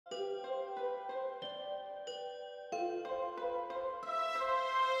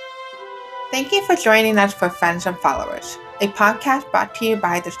Thank you for joining us for Friends and Followers, a podcast brought to you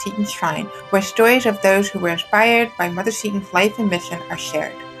by the Seton Shrine, where stories of those who were inspired by Mother Seton's life and mission are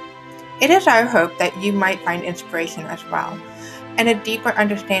shared. It is our hope that you might find inspiration as well, and a deeper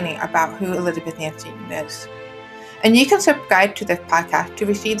understanding about who Elizabeth Ann Seton is. And you can subscribe to this podcast to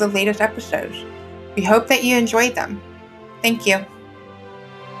receive the latest episodes. We hope that you enjoy them. Thank you.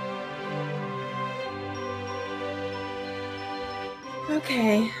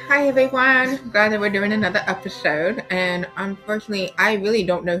 Okay, hi everyone. Glad that we're doing another episode, and unfortunately, I really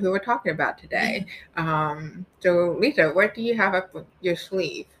don't know who we're talking about today. So Lisa, what do you have up your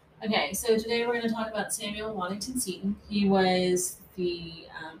sleeve? Okay, so today we're going to talk about Samuel Waddington Seton. He was the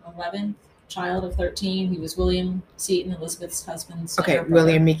 11th child of 13. He was William Seton, Elizabeth's husband. Okay,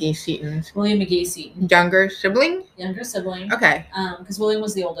 William McGee Seton. William McGee Seton. Younger sibling? Younger sibling. Okay. Because William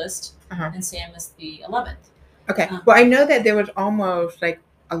was the oldest, and Sam was the 11th. Okay. Well, I know that there was almost like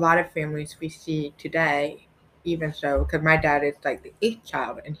a lot of families we see today, even so, because my dad is like the 8th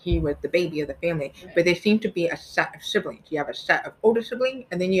child and he was the baby of the family. Right. But there seem to be a set of siblings. You have a set of older siblings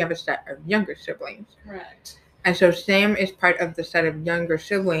and then you have a set of younger siblings. Correct. And so Sam is part of the set of younger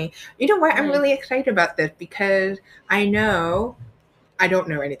siblings. You know what? I'm really excited about this because I don't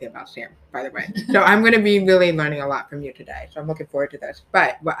know anything about Sam, by the way. So I'm going to be really learning a lot from you today. So I'm looking forward to this.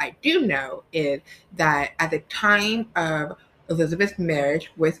 But what I do know is that at the time of Elizabeth's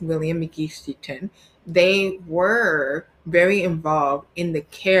marriage with William McGee Seton, they were very involved in the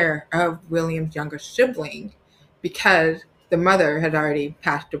care of William's younger sibling because the mother had already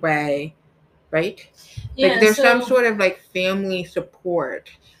passed away, right? Yeah, like there's some sort of like family support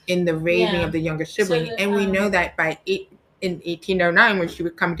in the raising of the younger sibling. So and we know that in 1809, when she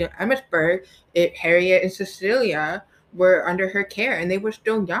would come to Emmittsburg, Harriet and Cecilia were under her care, and they were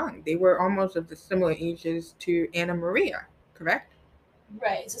still young. They were almost of the similar ages to Anna Maria, correct?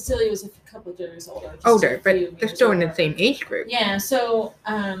 Right. Cecilia was a couple of years older. But they're still in the same age group. Yeah. So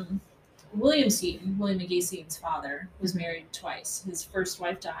William Seton, William McGee Seton's father, was married twice. His first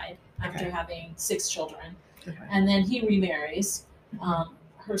wife died after having 6 children, and then he remarries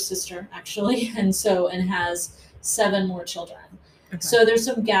her sister, actually, and has 7 more children. So there's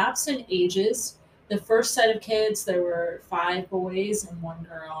some gaps in ages. The first set of kids, there were 5 boys and 1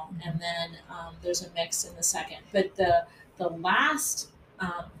 girl, and then there's a mix in the second. But the last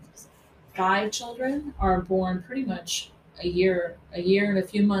 5 children are born pretty much a year and a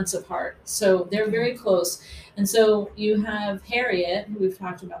few months apart. So they're very close. And so you have Harriet, who we've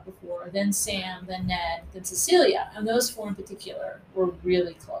talked about before, then Sam, then Ned, then Cecilia. And those 4 in particular were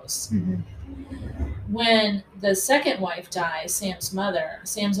really close. When the second wife dies, Sam's mother,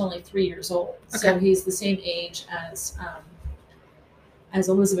 Sam's only 3 years old. So he's the same age as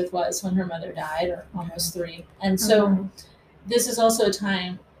Elizabeth was when her mother died, or almost 3. And so this is also a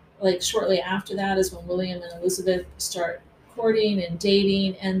time, like shortly after that is when William and Elizabeth start courting and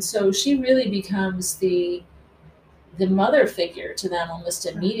dating. And so she really becomes the mother figure to them almost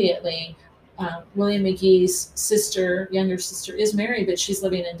immediately. William McGee's younger sister, is married, but she's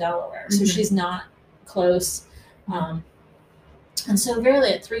living in Delaware. So she's not close. And so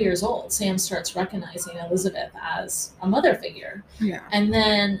barely at 3 years old, Sam starts recognizing Elizabeth as a mother figure. Yeah. And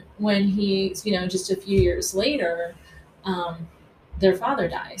then when he's, just a few years later, their father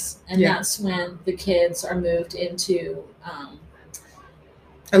dies. And that's when the kids are moved into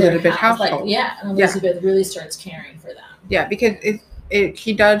Elizabeth's household. And Elizabeth really starts caring for them. Yeah, because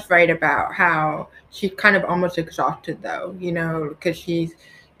she does write about how she's kind of almost exhausted, though, because she's,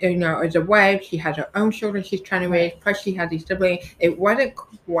 as a wife, she has her own children she's trying to raise, plus she has these siblings. It wasn't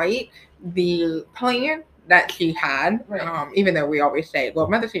quite the plan that she had, even though we always say, well,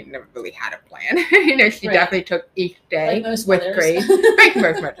 Mother Seton never really had a plan. She definitely took each day with grace. Like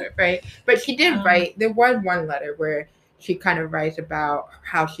most mothers, right? But she did write, there was one letter where she kind of writes about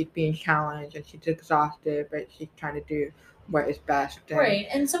how she's being challenged and she's exhausted, but she's trying to do what is best. Right,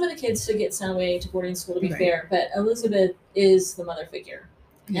 and some of the kids did get sent away to boarding school, to be fair, but Elizabeth is the mother figure.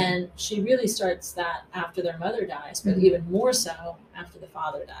 Yeah. And she really starts that after their mother dies, but even more so after the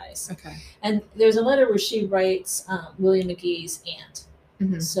father dies. Okay. And there's a letter where she writes William McGee's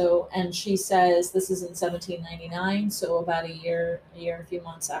aunt. So, and she says, this is in 1799, so about a year, a few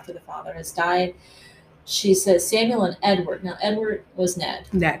months after the father has died. She says, Samuel and Edward. Now, Edward was Ned.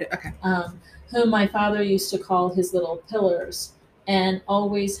 Ned, okay. Whom my father used to call his little pillars, and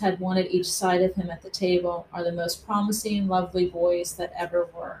always had one at each side of him at the table, are the most promising, lovely boys that ever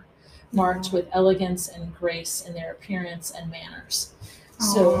were, marked with elegance and grace in their appearance and manners.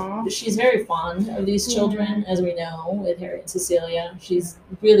 So she's very fond of these children, as we know, with Harriet and Cecilia. She's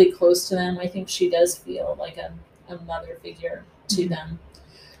really close to them. I think she does feel like a mother figure to them.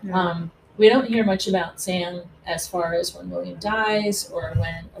 We don't hear much about Sam as far as when William dies or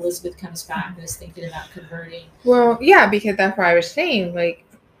when Elizabeth comes back and is thinking about converting. Well, yeah, because that's what I was saying. Like,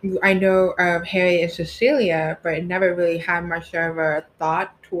 I know of Harry and Cecilia, but it never really had much of a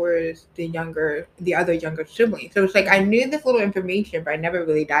thought towards the other younger siblings. So it's like I knew this little information, but I never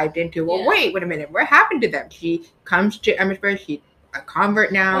really dived into. Well, Yeah. wait a minute, what happened to them? She comes to Emmitsburg. She's a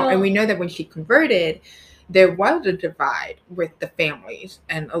convert now, and we know that when she converted, there was a divide with the families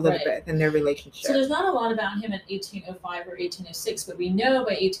and Elizabeth and their relationship. So there's not a lot about him in 1805 or 1806, but we know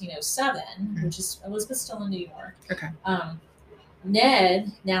by 1807, which is Elizabeth's still in New York. Okay.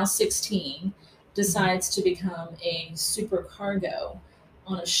 Ned, now 16, decides to become a supercargo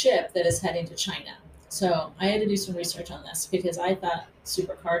on a ship that is heading to China. So I had to do some research on this because I thought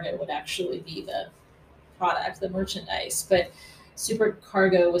supercargo would actually be the product, the merchandise, but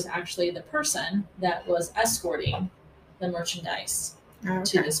supercargo was actually the person that was escorting the merchandise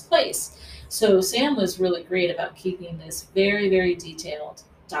to this place. So Sam was really great about keeping this very, very detailed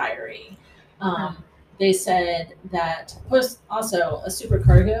diary. They said that also a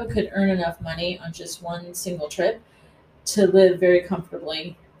supercargo could earn enough money on just one single trip to live very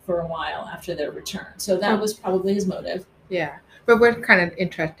comfortably for a while after their return. So that was probably his motive. Yeah. But what's kind of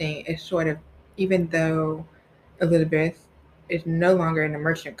interesting is sort of, even though Elizabeth is no longer in the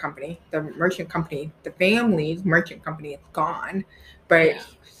merchant company, the family's merchant company is gone, but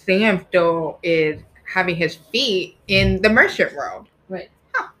Sam still is having his feet in the merchant world. Right.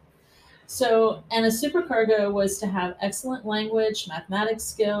 So, and a supercargo was to have excellent language, mathematics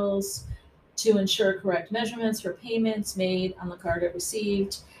skills, to ensure correct measurements for payments made on the cargo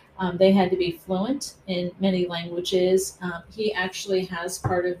received. They had to be fluent in many languages. He actually has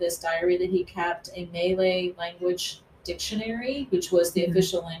part of this diary that he kept a Malay language dictionary, which was the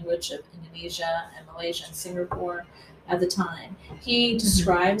official language of Indonesia and Malaysia and Singapore at the time. He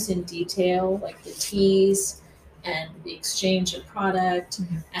describes in detail like the teas and the exchange of product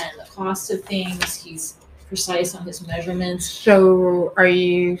and the cost of things. He's precise on his measurements. So are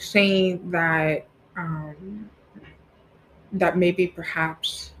you saying that that maybe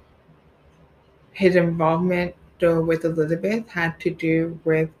perhaps his involvement with Elizabeth had to do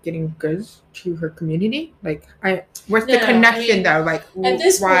with getting goods to her community? Like, what's the connection though? Like, at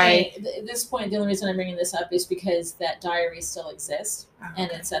this point, the only reason I'm bringing this up is because that diary still exists, and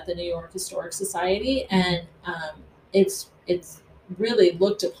it's at the New York Historic Society, and it's really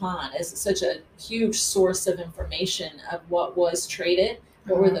looked upon as such a huge source of information of what was traded,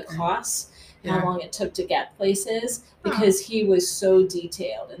 what were the costs, how long it took to get places, because he was so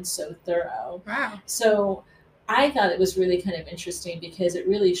detailed and so thorough. Wow. So I thought it was really kind of interesting because it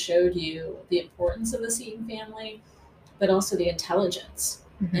really showed you the importance of the Seton family, but also the intelligence.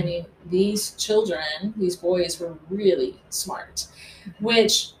 I mean, these children, these boys were really smart,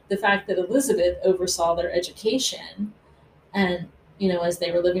 which the fact that Elizabeth oversaw their education and, you know, as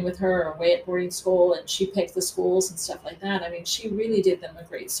they were living with her or away at boarding school and she picked the schools and stuff like that, I mean, she really did them a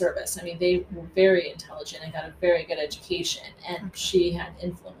great service. I mean, they were very intelligent and got a very good education, and she had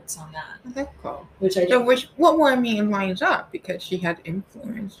influence on that. That's cool. Which I what more lines up, because she had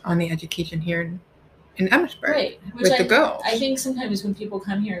influence on the education here in Emmitsburg, with the girls. I think sometimes when people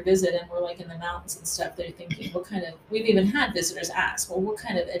come here and visit and we're like in the mountains and stuff, they're thinking, we've even had visitors ask, well, what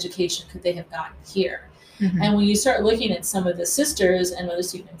kind of education could they have gotten here? And when you start looking at some of the sisters, and Mother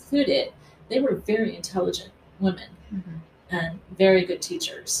Seton included, they were very intelligent women and very good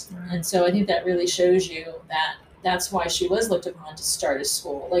teachers. And so I think that really shows you that that's why she was looked upon to start a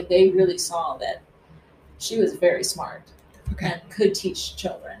school. Like, they really saw that she was very smart and could teach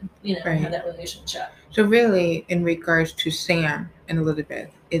children, you know, have that relationship. So really, in regards to Sam and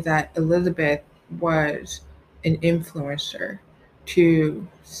Elizabeth, is that Elizabeth was an influencer to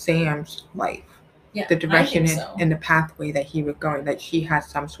Sam's life. Yeah, the direction and the pathway that he was going, that she has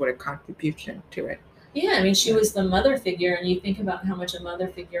some sort of contribution to it. Yeah, I mean, she was the mother figure, and you think about how much a mother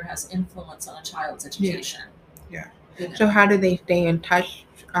figure has influence on a child's education. Yeah. You know? So how do they stay in touch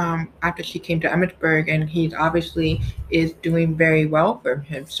after she came to Emmitsburg, and he obviously is doing very well for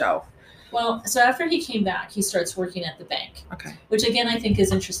himself? Well, so after he came back, he starts working at the bank. Okay. Which, again, I think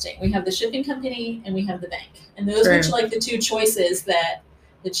is interesting. We have the shipping company and we have the bank. And those were like the two choices that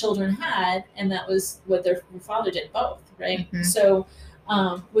the children had, and that was what their father did, both, right? So,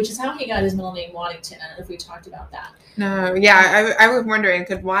 which is how he got his middle name Waddington. I don't know if we talked about that. No, yeah, I was wondering,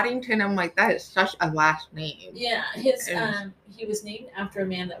 because Waddington, I'm like, that is such a last name. Yeah, he was named after a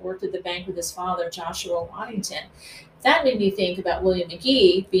man that worked at the bank with his father, Joshua Waddington. That made me think about William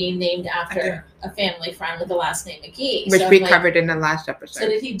McGee being named after a family friend with the last name McGee. Which we covered in the last episode. So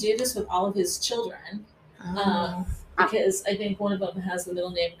did he do this with all of his children? because I think one of them has the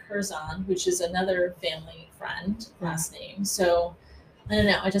middle name Curzon, which is another family friend last name. So I don't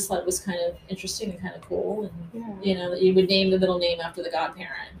know. I just thought it was kind of interesting and kind of cool, and that you would name the middle name after the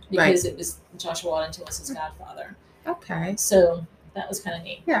godparent because it was Joshua Waddington was his godfather. Okay. So that was kind of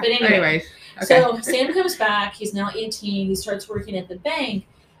neat. Yeah. But anyways, okay. So Sam comes back. He's now 18. He starts working at the bank,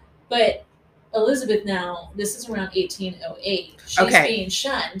 but Elizabeth now, this is around 1808. She's being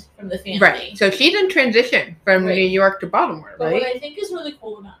shunned from the family. Right. So she's in transition from New York to Baltimore, but what I think is really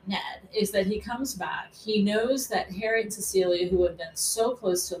cool about Ned is that he comes back. He knows that Harry and Cecilia, who have been so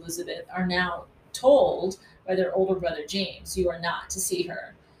close to Elizabeth, are now told by their older brother James, you are not to see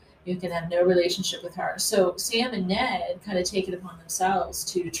her. You can have no relationship with her. So Sam and Ned kind of take it upon themselves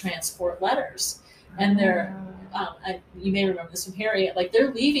to transport letters. And they're, you may remember this from Harry, like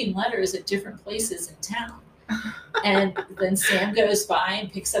they're leaving letters at different places in town. And then Sam goes by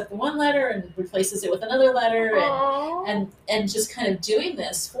and picks up the one letter and replaces it with another letter and just kind of doing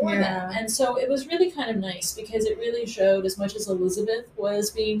this for them. And so it was really kind of nice because it really showed as much as Elizabeth was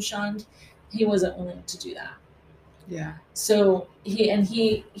being shunned, he wasn't willing to do that. Yeah. So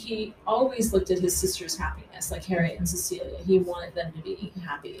he always looked at his sister's happiness, like Harry and Cecilia. He wanted them to be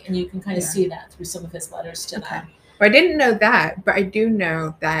happy, and you can kind of see that through some of his letters to them. Well, I didn't know that, but I do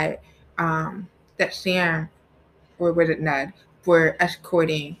know that that Sam, or was it Ned, were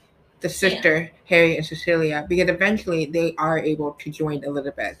escorting the sister Harry and Cecilia because eventually they are able to join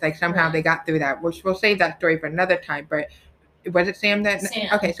Elizabeth. Like somehow they got through that. Which we'll save that story for another time, but. Was it Sam that? Sam.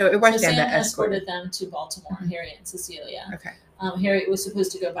 Okay, so it was Sam that escorted them to Baltimore, Harry and Cecilia. Okay. Harry was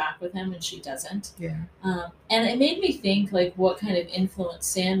supposed to go back with him, and she doesn't. Yeah. And it made me think, like, what kind of influence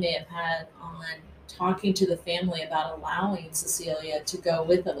Sam may have had on talking to the family about allowing Cecilia to go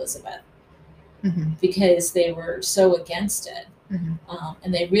with Elizabeth, because they were so against it.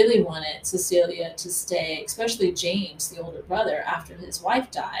 And they really wanted Cecilia to stay, especially James, the older brother, after his wife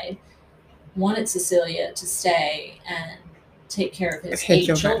died, wanted Cecilia to stay and take care of his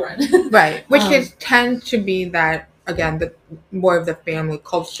 8 children. Right. Which tends to be that, again, the more of the family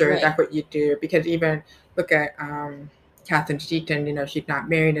culture. That's what you do. Because even look at Catherine Seton, she's not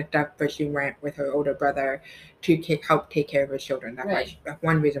married and stuff, but she went with her older brother to help take care of her children. That's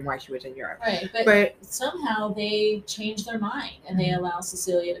one reason why she was in Europe. Right. But somehow they changed their mind and they allow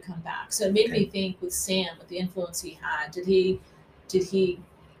Cecilia to come back. So it made me think with Sam, with the influence he had, did he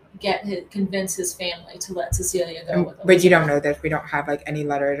convince his family to let Cecilia go with Elizabeth? But you don't know this. We don't have any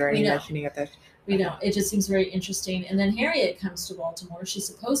letters or any mentioning of this. We don't. It just seems very interesting. And then Harriet comes to Baltimore. She's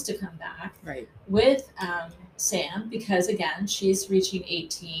supposed to come back with Sam because, again, she's reaching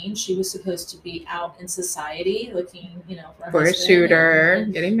 18. She was supposed to be out in society looking, for a suitor,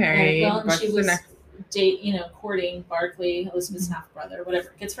 getting married. And she was courting Barclay, Elizabeth's half brother, whatever.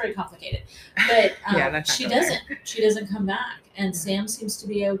 It gets very complicated. But she doesn't. She doesn't come back. And Sam seems to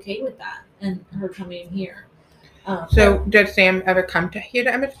be okay with that and her coming here. So did Sam ever come here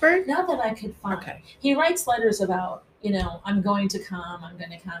to Emmitsburg? Not that I could find. Okay. He writes letters about, I'm going to come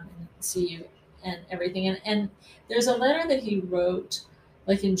and see you and everything. And there's a letter that he wrote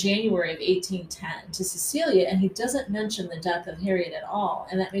like in January of 1810 to Cecilia, and he doesn't mention the death of Harriet at all.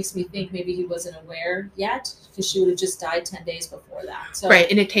 And that makes me think maybe he wasn't aware yet because she would have just died 10 days before that. So,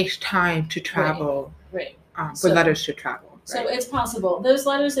 and it takes time to travel. For letters to travel. So it's possible. Those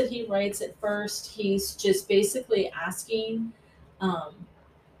letters that he writes at first, he's just basically asking, how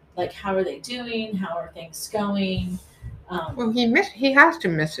are they doing? How are things going? Well, he has to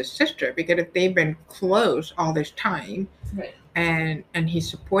miss his sister because if they've been close all this time, and he's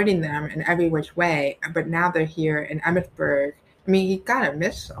supporting them in every which way, but now they're here in Emmitsburg. I mean, he gotta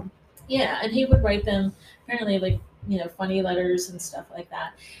miss them. Yeah, and he would write them apparently funny letters and stuff like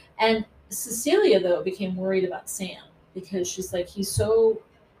that. And Cecilia though became worried about Sam because she's like, he's so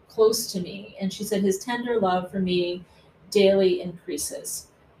close to me, and she said his tender love for me daily increases.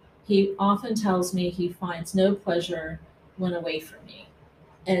 He often tells me he finds no pleasure when away from me.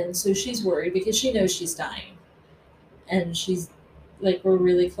 And so she's worried because she knows she's dying. And she's like, we're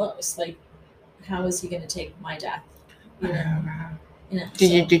really close. Like, how is he going to take my death?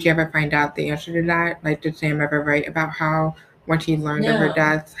 Did you ever find out the answer to that? Like, did Sam ever write about how, once he learned of her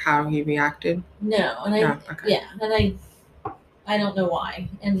death, how he reacted? No. And and I don't know why.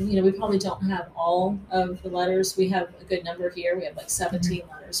 And, we probably don't have all of the letters. We have a good number here. We have 17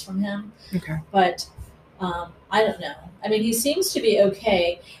 letters from him. Okay. But I don't know. I mean, he seems to be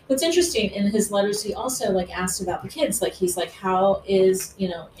okay. What's interesting in his letters, he also asked about the kids. He's like, how is,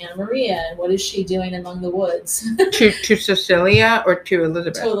 Anna Maria, and what is she doing among the woods? to Cecilia or to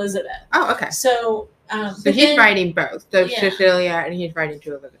Elizabeth? To Elizabeth. Oh, okay. So he's writing both. So Cecilia and he's writing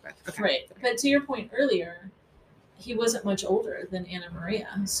to Elizabeth. Okay. Right. But to your point earlier, he wasn't much older than Anna Maria,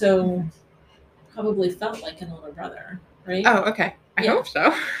 so probably felt like an older brother, right? Oh, okay. I hope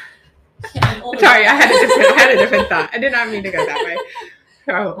so. Yeah, an older Sorry, brother. I had a different thought. I did not mean to go that way.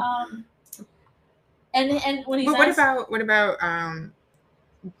 Oh. And when he's But what about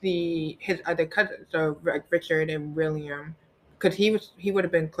his other cousins? So like Richard and William, because he would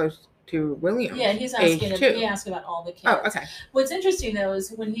have been close to William's he's age asking. too. He asked about all the kids. Oh, okay. What's interesting though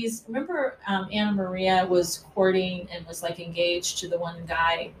is when remember Anna Maria was courting and was like engaged to the one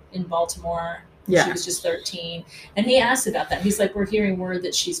guy in Baltimore. Yeah. She was just 13, and he asked about that. He's like, "We're hearing word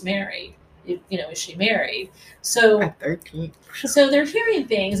that she's married. Is she married?" So at 13. So they're hearing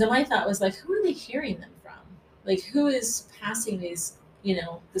things, and my thought was like, who are they hearing them from? Like, who is passing these,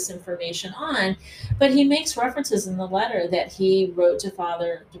 this information on? But he makes references in the letter that he wrote to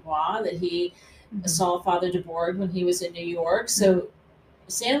Father Dubois, that he saw Father Dubourg when he was in New York. So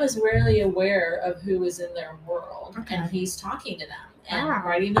Sam is rarely aware of who is in their world, and he's talking to them and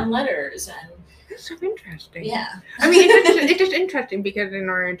writing them letters. And that's so interesting. Yeah. I mean, it's just interesting because in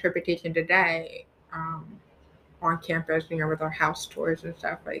our interpretation today, on campus, with our house tours and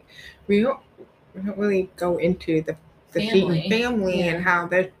stuff, like we don't really go into the Seton family and how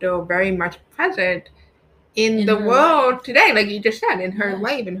they're still very much present in the world today, like you just said, in her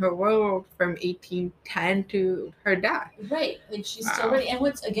life, in her world from 1810 to her death. Right, like she's still ready. And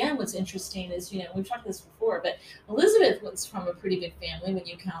what's interesting is, we've talked this before, but Elizabeth was from a pretty big family when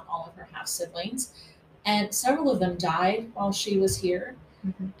you count all of her half siblings, and several of them died while she was here,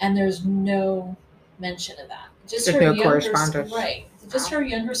 and there's no mention of that. Just there's her no correspondence, right? Just her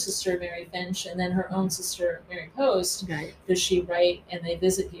younger sister Mary Finch, and then her own sister Mary Post. Right. Does she write and they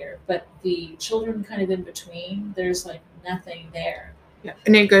visit here? But the children kind of in between, there's like nothing there. Yeah,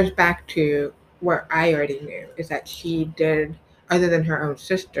 and it goes back to what I already knew is that she did, other than her own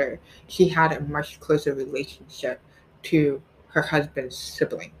sister, she had a much closer relationship to her husband's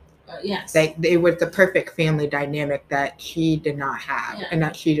sibling. Yes. It was the perfect family dynamic that she did not have, and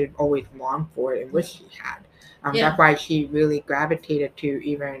that she did always long for and wish she had. That's why she really gravitated to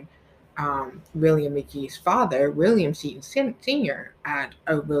even William McGee's father, William Seton Sr., as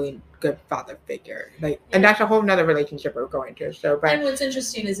a really good father figure. And that's a whole nother relationship we're going to. And what's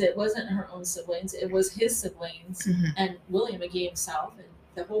interesting is it wasn't her own siblings; it was his siblings and William McGee himself and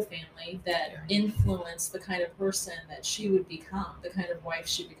the whole family that influenced the kind of person that she would become, the kind of wife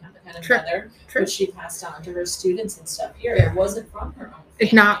she'd become, the kind of mother which she passed on to her students and stuff. Here, it wasn't from her own family.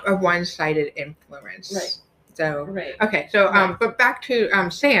 It's not a one-sided influence. Right. So okay, so but back to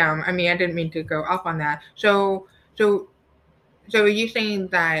Sam. I mean, I didn't mean to go off on that. So are you saying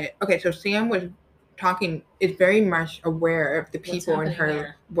that so Sam is very much aware of the people in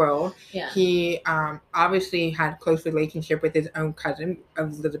her world. Yeah. He obviously had a close relationship with his own cousin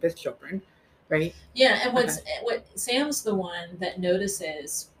of Elizabeth's children, right? Yeah, and what Sam's the one that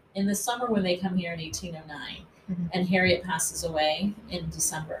notices in the summer when they come here in 1809, and Harriet passes away in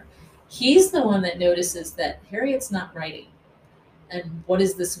December. He's the one that notices that Harriet's not writing. And what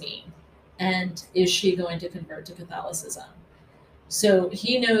does this mean? And is she going to convert to Catholicism? So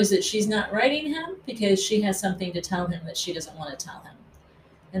he knows that she's not writing him because she has something to tell him that she doesn't want to tell him.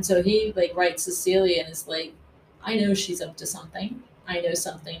 And so he writes Cecilia and is like, I know she's up to something. I know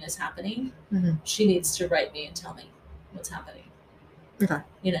something is happening. She needs to write me and tell me what's happening. Okay.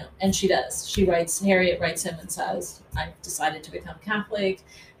 And she does. Harriet writes him and says, I've decided to become Catholic.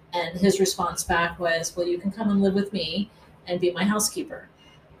 And his response back was, well, you can come and live with me and be my housekeeper.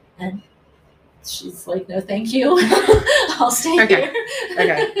 And she's like, no, thank you. I'll stay here.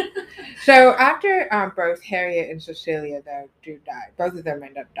 Okay. So after both Harriet and Cecilia, though, do die, both of them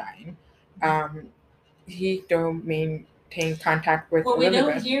end up dying, he still maintained contact with Elizabeth.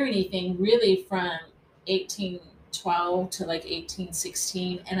 We don't hear anything really from 1812 to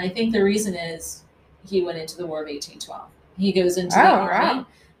 1816. And I think the reason is he went into the War of 1812. He goes into the army. Wow.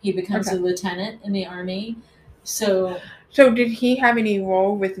 He becomes a lieutenant in the army. So did he have any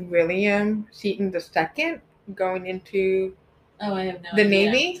role with William Seton II going into I have no the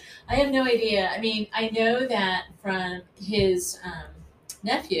idea. Navy? I have no idea. I mean, I know that from his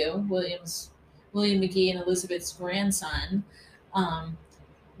nephew, William McGee and Elizabeth's grandson,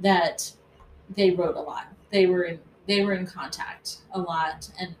 that they wrote a lot. They were in contact a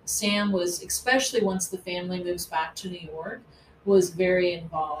lot. And Sam was, especially once the family moves back to New York, was very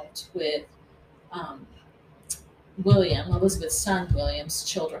involved with Elizabeth's son William's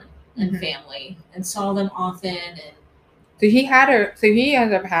children and family, and saw them often. And so he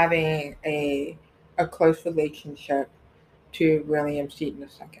ended up having a close relationship to William Seton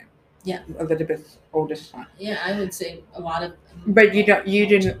II. Yeah, Elizabeth's oldest son. Yeah, I would say a lot of. But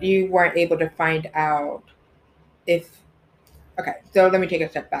you weren't able to find out Okay, so let me take a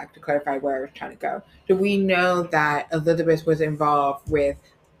step back to clarify where I was trying to go. So we know that Elizabeth was involved with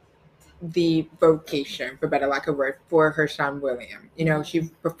the vocation, for better lack of word, for her son William. You know, she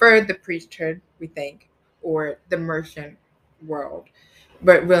preferred the priesthood, we think, or the merchant world.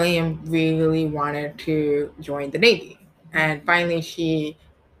 But William really wanted to join the Navy. And finally, she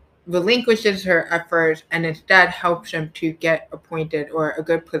relinquishes her efforts and instead helps him to get appointed or a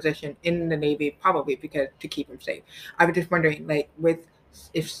good position in the Navy, probably because to keep him safe. I was just wondering, like,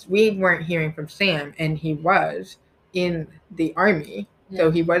 if we weren't hearing from Sam and he was in the army, so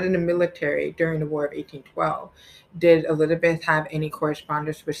he was in the military during the War of 1812. Did Elizabeth have any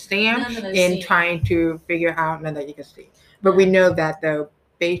correspondence with Sam in trying to figure out? None that you can see. But we know that though,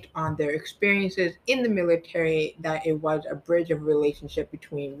 based on their experiences in the military, that it was a bridge of relationship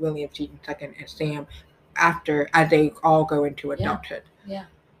between William Seton II and Sam as they all go into adulthood. Yeah,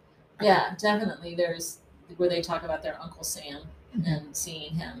 definitely. There's where they talk about their Uncle Sam and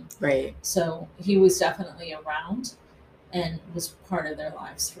seeing him. Right. So he was definitely around and was part of their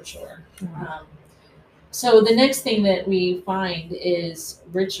lives for sure. So the next thing that we find is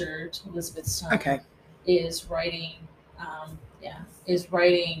Richard, Elizabeth's son, is writing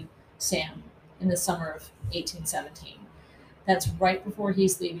Sam in the summer of 1817. That's right before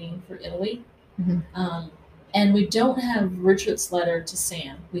he's leaving for Italy. And we don't have Richard's letter to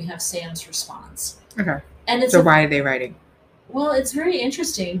Sam. We have Sam's response. Okay. And so why are they writing? Well, it's very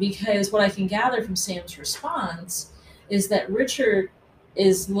interesting because what I can gather from Sam's response is that Richard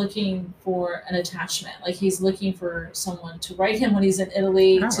is looking for an attachment. Like he's looking for someone to write him when he's in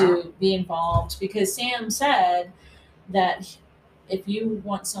Italy to be involved, because Sam said that if you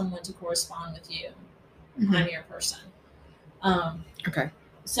want someone to correspond with you, I'm your person.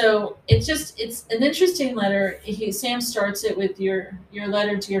 So it's an interesting letter. Sam starts it with your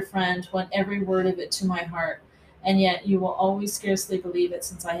letter to your friend went every word of it to my heart, and yet you will always scarcely believe it,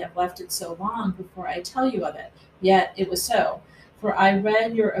 since I have left it so long before I tell you of it. Yet it was so. For I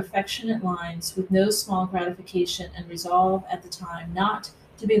read your affectionate lines with no small gratification, and resolve at the time not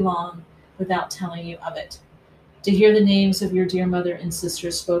to be long without telling you of it. To hear the names of your dear mother and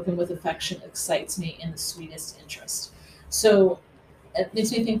sisters spoken with affection excites me in the sweetest interest. So it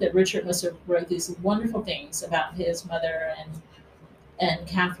makes me think that Richard must have wrote these wonderful things about his mother and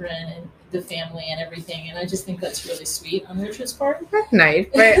Catherine and the family and everything. And I just think that's really sweet on Richard's part. That's nice.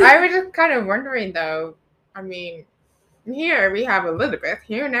 But I was just kind of wondering, though, I mean, here we have Elizabeth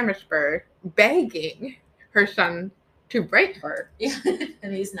here in Emmitsburg begging her son to write her. Yeah,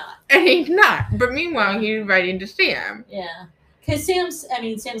 and he's not. But meanwhile, he's writing to Sam. Yeah. Because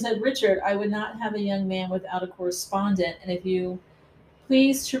Sam said, Richard, I would not have a young man without a correspondent, and if you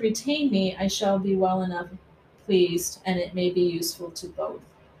please to retain me, I shall be well enough pleased, and it may be useful to both.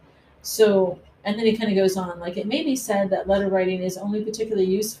 So, and then he kind of goes on, like, it may be said that letter writing is only particularly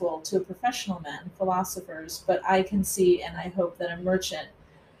useful to professional men, philosophers, but I can see and I hope that a merchant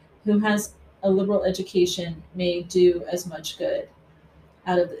who has a liberal education may do as much good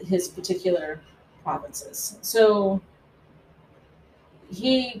out of his particular provinces. So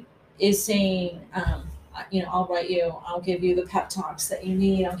he is saying, I'll write you, I'll give you the pep talks that you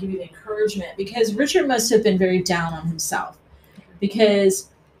need, I'll give you the encouragement, because Richard must have been very down on himself.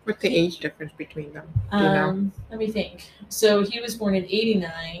 Because what's the age difference between them? Do you know? Let me think. So he was born in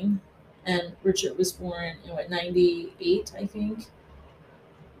 89, and Richard was born in 98, I think.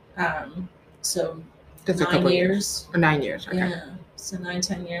 So that's 9 years. 9 years. Okay. Yeah. So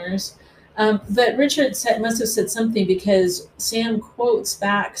 9-10 years. But Richard must have said something, because Sam quotes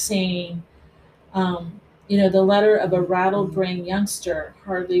back saying, the letter of a rattle-brained youngster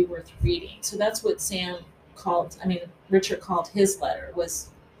hardly worth reading. So that's what Richard called his letter, was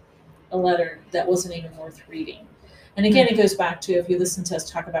a letter that wasn't even worth reading. And again, it goes back to, if you listen to us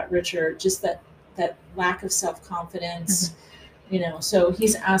talk about Richard, just that lack of self-confidence, so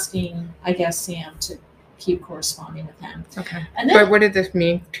he's asking, I guess, Sam to keep corresponding with him. Okay. But what did this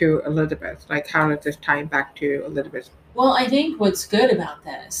mean to Elizabeth? Like, how does this tie back to Elizabeth? Well, I think what's good about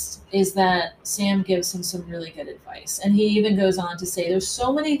this is that Sam gives him some really good advice. And he even goes on to say, there's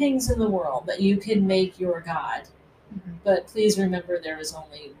so many things in the world that you can make your God. But please remember, there is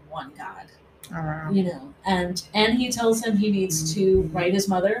only one God. And he tells him he needs to write his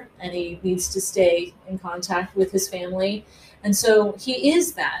mother, and he needs to stay in contact with his family. And so he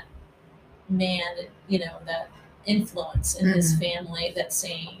is that man, that influence in his family that's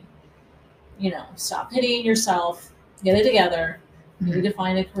saying, stop pitying yourself, get it together. You need to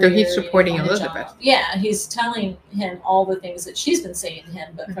find a career. So he's supporting Elizabeth. Yeah, he's telling him all the things that she's been saying to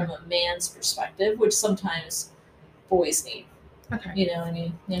him, but from a man's perspective, which sometimes boys need. Okay. You know what I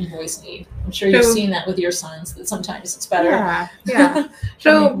mean? And boys need. I'm sure you've seen that with your sons, that sometimes it's better. Yeah.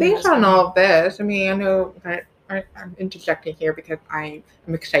 So based on all of this, I mean, I know that I'm interjecting here because I'm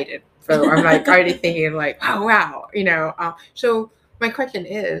excited. So I'm like already thinking like, oh wow, you know. So my question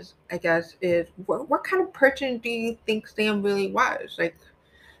is, I guess, is what kind of person do you think Sam really was, like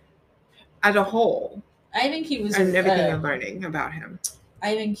as a whole? I think he was, and everything you're learning about him.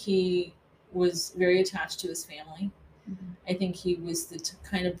 I think he was very attached to his family. Mm-hmm. I think he was the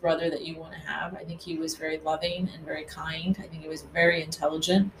kind of brother that you want to have. I think he was very loving and very kind. I think he was very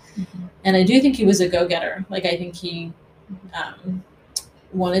intelligent. Mm-hmm. And I do think he was a go-getter. Like, I think he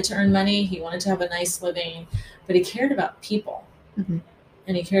wanted to earn money. He wanted to have a nice living, but he cared about people. Mm-hmm.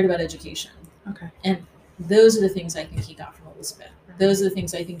 And he cared about education. Okay. And those are the things I think he got from Elizabeth. Those are the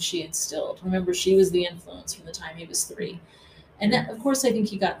things I think she instilled. Remember, she was the influence from the time he was 3. And of course, I think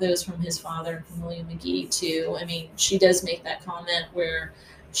he got those from his father and from William McGee, too. I mean, she does make that comment where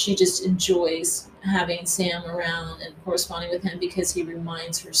she just enjoys having Sam around and corresponding with him because he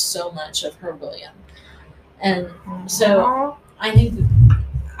reminds her so much of her William. And so I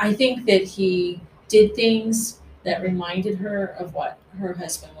think that he did things that reminded her of what her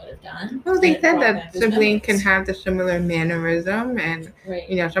husband would have done. Well, they said that siblings can have the similar mannerism, and right.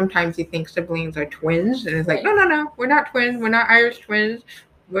 You know, sometimes you think siblings are twins, and it's like, no, we're not twins. We're not Irish twins.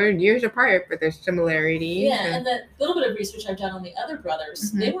 We're years apart, but there's similarities. Yeah, and the little bit of research I've done on the other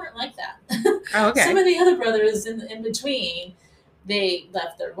brothers, they weren't like that. Oh, okay. Some of the other brothers in between, they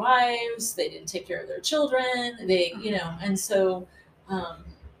left their wives. They didn't take care of their children. They, you know, and so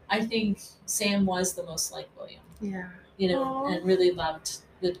I think Sam was the most like William. Yeah. You know, Aww. And really loved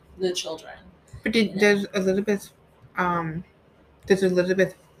the children. But does Elizabeth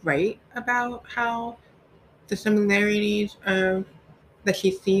write about how the similarities of that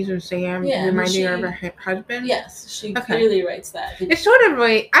she sees in Sam reminding her of her husband? Yes, she clearly writes that. It's sort of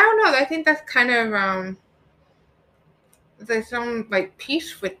like, I don't know. I think that's kind of there's some like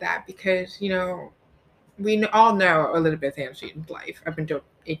peace with that because, you know, we all know Elizabeth Ann Seton's life up until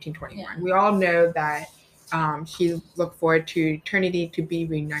 1821. Yeah. We all know that she looked forward to eternity to be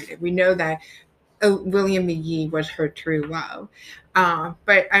reunited. We know that William McGee was her true love.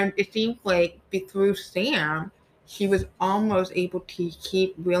 But it seems like through Sam, she was almost able to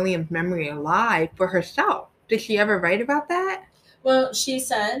keep William's memory alive for herself. Did she ever write about that? Well, she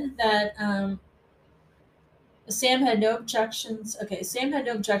said that Sam had no objections. Okay, Sam had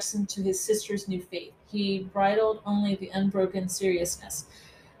no objection to his sister's new faith. He bridled only the unbroken seriousness.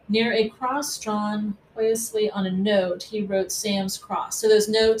 Near a cross drawn piously on a note, he wrote Sam's cross. So those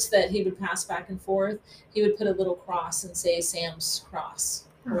notes that he would pass back and forth, he would put a little cross and say Sam's cross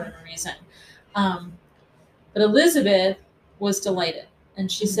for whatever reason. But Elizabeth was delighted. And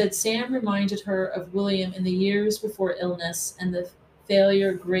she said Sam reminded her of William in the years before illness, and the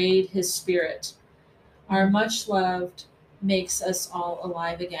failure grayed his spirit. Our much loved makes us all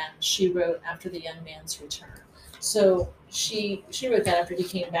alive again, she wrote after the young man's return. So she wrote that after he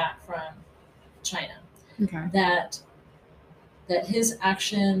came back from China. Okay. That his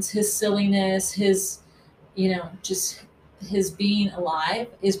actions, his silliness, his, you know, just his being alive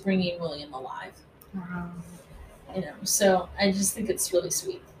is bringing William alive. Wow. You know, so I just think it's really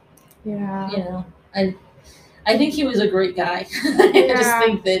sweet. Yeah. You know, I think he was a great guy. I just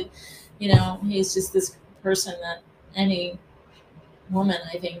think that, you know, he's just this person that any woman,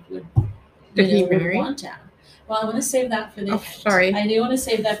 I think, would want to have. Well, I want to save that for the end. Sorry. I do want to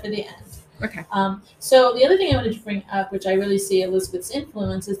save that for the end. Okay. So the other thing I wanted to bring up, which I really see Elizabeth's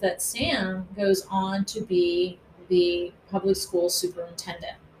influence, is that Sam goes on to be the public school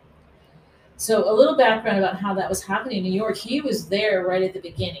superintendent. So a little background about how that was happening in New York. He was there right at the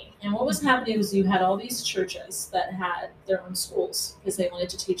beginning. And what was happening was you had all these churches that had their own schools because they wanted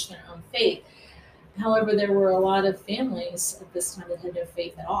to teach their own faith. However, there were a lot of families at this time that had no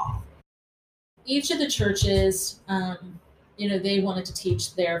faith at all. Each of the churches, they wanted to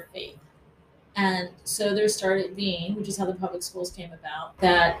teach their faith. And so there started being, which is how the public schools came about,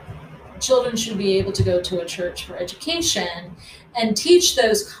 that children should be able to go to a church for education and teach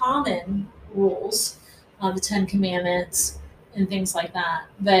those common rules, the 10 Commandments and things like that,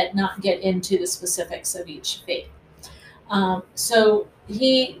 but not get into the specifics of each faith. So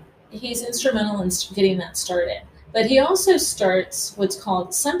he's instrumental in getting that started. But he also starts what's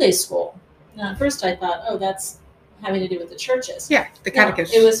called Sunday school. Now, at first I thought, that's having to do with the churches. Yeah, the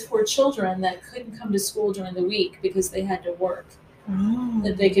catechism. No, it was for children that couldn't come to school during the week because they had to work.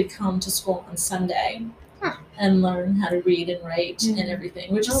 That they could come to school on Sunday and learn how to read and write and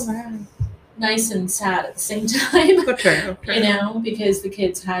everything, which is nice and sad at the same time. Okay. You know, because the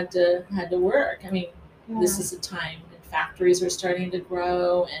kids had to work. I mean, this is a time in factories are starting to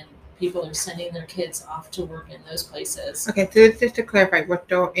grow and people are sending their kids off to work in those places. Okay, so just to clarify, we're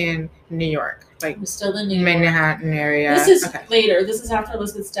still in New York, like We're still in New York. Manhattan area. This is okay. later. This is after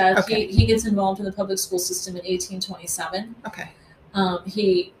Elizabeth's death. Okay. He gets involved in the public school system in 1827. Okay.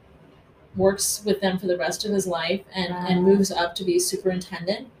 He works with them for the rest of his life and moves up to be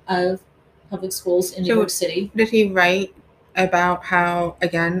superintendent of public schools in New York City. Does he write about how,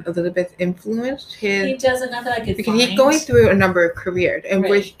 again, Elizabeth influenced his... He does, not that I could because find. he's going through a number of careers, and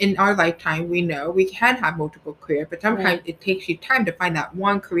Right. which in our lifetime we know we can have multiple careers, but sometimes Right. it takes you time to find that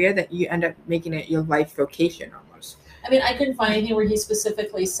one career that you end up making it your life vocation almost. I mean, I couldn't find anything where he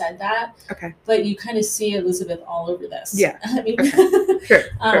specifically said that. Okay. But you kind of see Elizabeth all over this. Yeah. I mean, okay.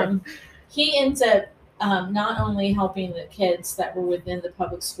 Sure. He ends up not only helping the kids that were within the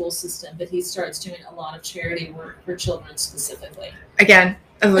public school system, but he starts doing a lot of charity work for children specifically. Again,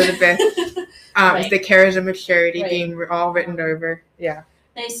 Elizabeth, Right. the charism of charity Right. being all written over. Yeah.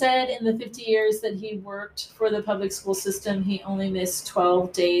 They said in the 50 years that he worked for the public school system, he only missed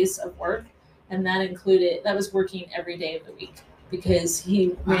 12 days of work. And that was working every day of the week because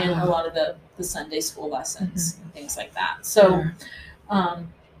he ran a lot of the Sunday school lessons and things like that. So,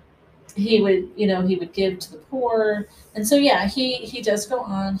 he would give to the poor. And so, yeah, he does go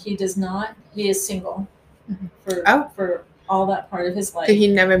on. He is single for all that part of his life. So he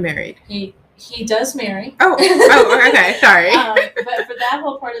never married. He does marry. Oh, okay. Sorry. But for that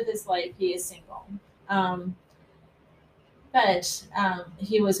whole part of his life, he is single. But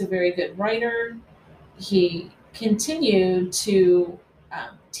he was a very good writer. He continued to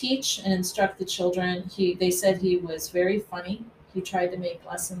teach and instruct the children. They said he was very funny. He tried to make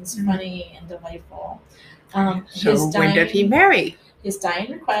lessons funny and delightful. So when did he marry? His dying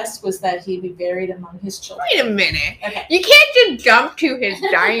request was that he be buried among his children. Wait a minute. Okay. You can't just jump to his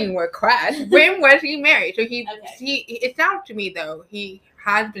dying request. When was he married? So it sounds to me though, he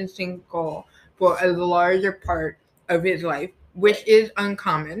has been single for a larger part of his life, which is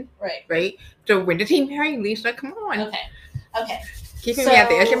uncommon. Right. Right? So when did he marry? Lisa, come on. Okay. Keeping me at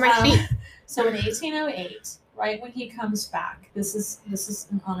the edge of my seat. So in 1808, right when he comes back, this is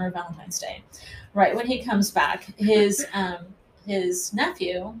in honor of Valentine's Day. Right when he comes back, his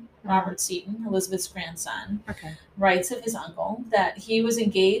nephew, Robert Seton, Elizabeth's grandson, writes of his uncle that he was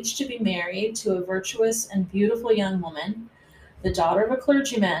engaged to be married to a virtuous and beautiful young woman, the daughter of a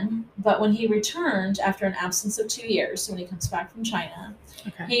clergyman, but when he returned after an absence of 2 years, so when he comes back from China,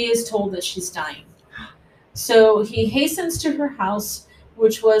 he is told that she's dying. So he hastens to her house,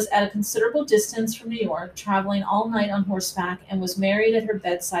 which was at a considerable distance from New York, traveling all night on horseback, and was married at her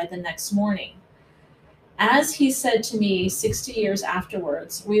bedside the next morning. As he said to me 60 years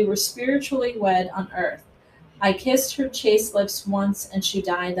afterwards, we were spiritually wed on earth. I kissed her chaste lips once, and she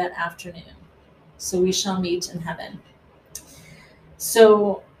died that afternoon. So we shall meet in heaven.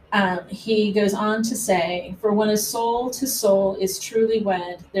 So he goes on to say, for when a soul to soul is truly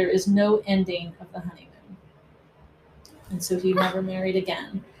wed, there is no ending of the honeymoon. And so he never married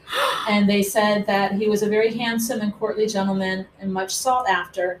again. And they said that he was a very handsome and courtly gentleman and much sought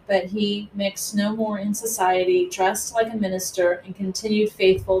after, but he mixed no more in society, dressed like a minister, and continued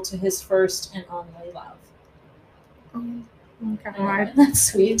faithful to his first and only love. Oh my God. That's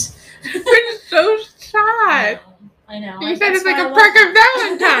sweet. It's so sad. I know. You said it's like a perk of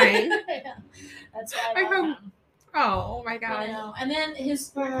Valentine. Yeah. That's why I love him. Oh my God. I know. And then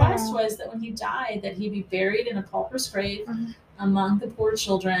his request was that when he died, that he be buried in a pauper's grave among the poor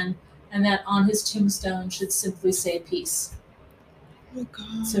children, and that on his tombstone should simply say peace. Oh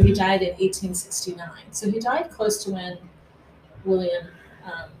God. So he died in 1869. So he died close to when William,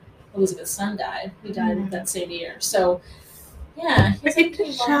 Elizabeth's son, died. He died that same year. So, yeah.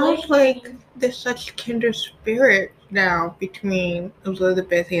 It sounds like there's such kindred spirit now between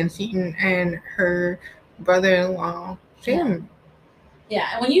Elizabeth Ann Seton and her brother-in-law, Sam. Yeah,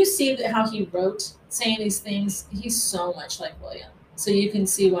 and when you see how he wrote, saying these things, he's so much like William. So you can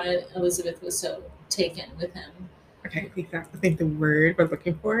see why Elizabeth was so taken with him. Okay, I think the word we're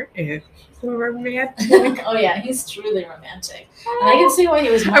looking for is romantic. Oh yeah, he's truly romantic. And I can see why he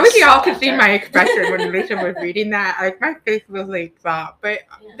was much I wish y'all could after. see my expression when Lisa was reading that. Like, my face was like that. But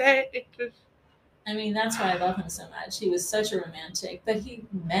that, it just... I mean, that's why I love him so much. He was such a romantic, but he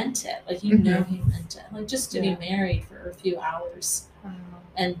meant it. Like, you know he meant it. Like, just to be married for a few hours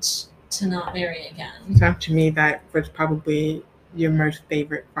and to not marry again. So to me, that was probably your most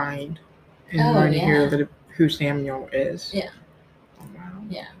favorite find in learning who Samuel is. Yeah. Oh, wow.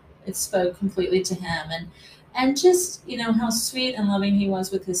 Yeah. It spoke completely to him. And just, how sweet and loving he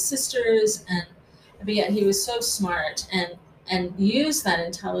was with his sisters. But yet he was so smart. and use that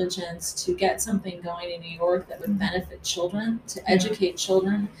intelligence to get something going in New York that would benefit children, to educate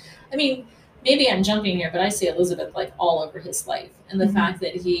children. I mean, maybe I'm jumping here, but I see Elizabeth like all over his life, and the fact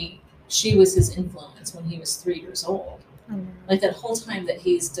that she was his influence when he was 3 years old. Like that whole time that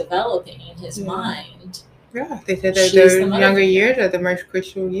he's developing his mind. Yeah, they said that those younger years are the most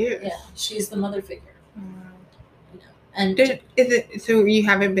crucial years. Yeah, she's the mother figure. And so you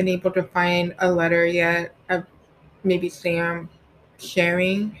haven't been able to find a letter yet of maybe Sam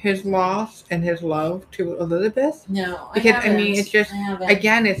sharing his loss and his love to Elizabeth? No, because I mean, it's just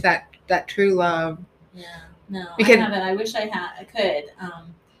again, it's that true love. Yeah, no, because I haven't. I wish I could.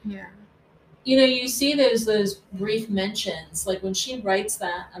 Yeah. You know, you see those brief mentions, like when she writes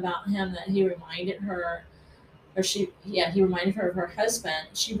that about him, that he reminded her, he reminded her of her husband.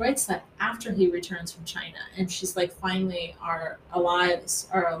 She writes that after he returns from China, and she's like, finally are alive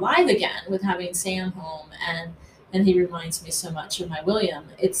again with having Sam home, and he reminds me so much of my William.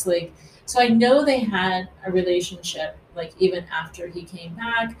 It's like, so I know they had a relationship, like even after he came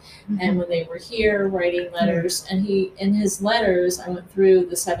back, and when they were here writing letters, and he, in his letters, I went through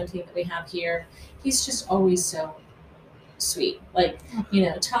the 17 that we have here, he's just always so sweet. Like, you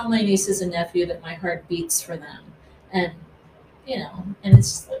know, tell my nieces and nephew that my heart beats for them. And, you know, and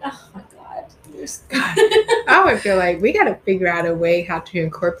it's just like, oh my God. I would feel like we got to figure out a way how to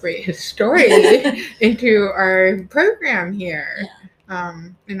incorporate his story into our program here,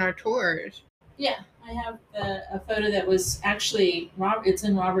 in our tours. Yeah, I have a photo that was actually, it's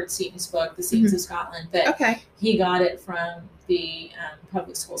in Robert Seaton's book, The Seatons of Scotland, but he got it from the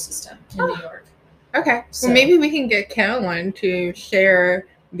public school system in New York. Okay, so well, maybe we can get Carolyn to share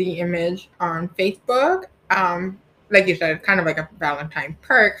the image on Facebook. Like you said, kind of like a Valentine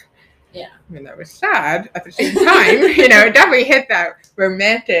perk. Yeah. I mean, that was sad at the same time. You know, it definitely hit that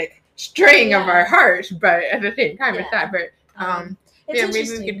romantic string of our hearts, but at the same time, it's sad. But maybe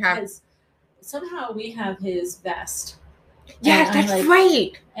we can have. Somehow we have his vest. Yes, that's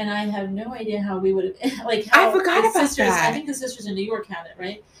right. And I have no idea how we would have, like, how I forgot about that. I think the sisters in New York had it,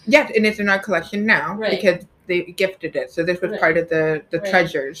 right? Yes, and it's in our collection now because they gifted it. So this was part of the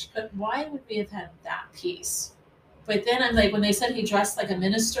treasures. But why would we have had that piece? But then I'm like, when they said he dressed like a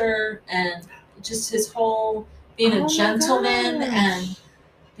minister and just his whole being a gentleman and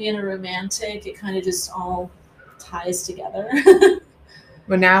being a romantic, it kind of just all ties together.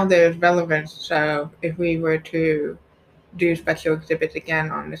 Well, now there's relevance. So if we were to do special exhibits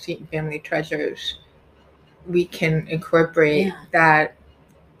again on the Seaton family treasures, we can incorporate that,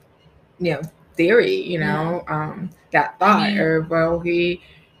 you know, theory, you know, that thought. I mean, or, well, he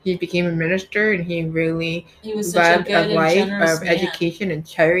became a minister and he led a life of education and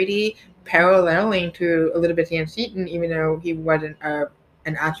charity, paralleling to Elizabeth Ann Seton, even though he wasn't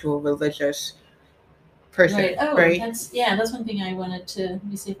an actual religious person. Right. Oh, right? That's one thing I wanted to. Let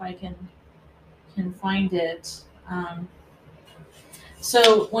me see if I can find it.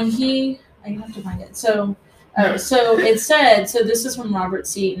 So when I have to find it. So it said. So this is from Robert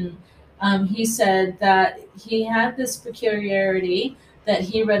Seaton. He said that he had this peculiarity that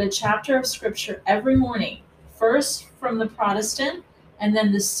he read a chapter of scripture every morning, first from the Protestant, and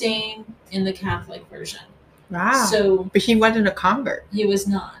then the same in the Catholic version. Wow. So, but he wasn't a convert. He was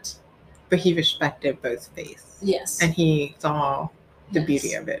not. But he respected both faiths. Yes. And he saw the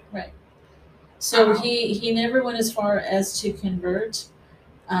beauty of it. Right. So he never went as far as to convert.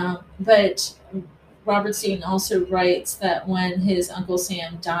 But Robert Seaton also writes that when his Uncle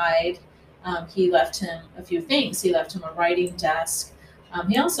Sam died, he left him a few things. He left him a writing desk.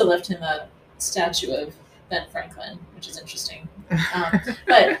 He also left him a statue of Ben Franklin, which is interesting.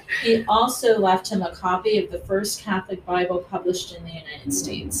 But he also left him a copy of the first Catholic Bible published in the United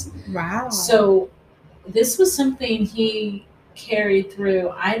States. Wow. So this was something he carried through.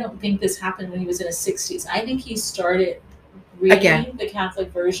 I don't think this happened when he was in his 60s. I think he started reading the Catholic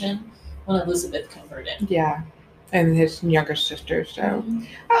version when Elizabeth converted. Yeah. And his younger sister. So,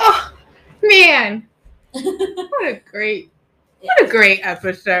 oh, man. What a great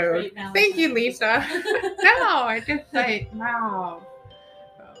episode. Thank you, Lisa. No, I just like, wow.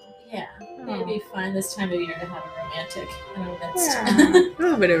 Yeah, it'd be fun this time of year to have a romantic in our midst. Yeah, a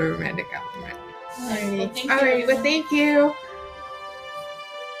little bit of a romantic element. All right. Well, thank you.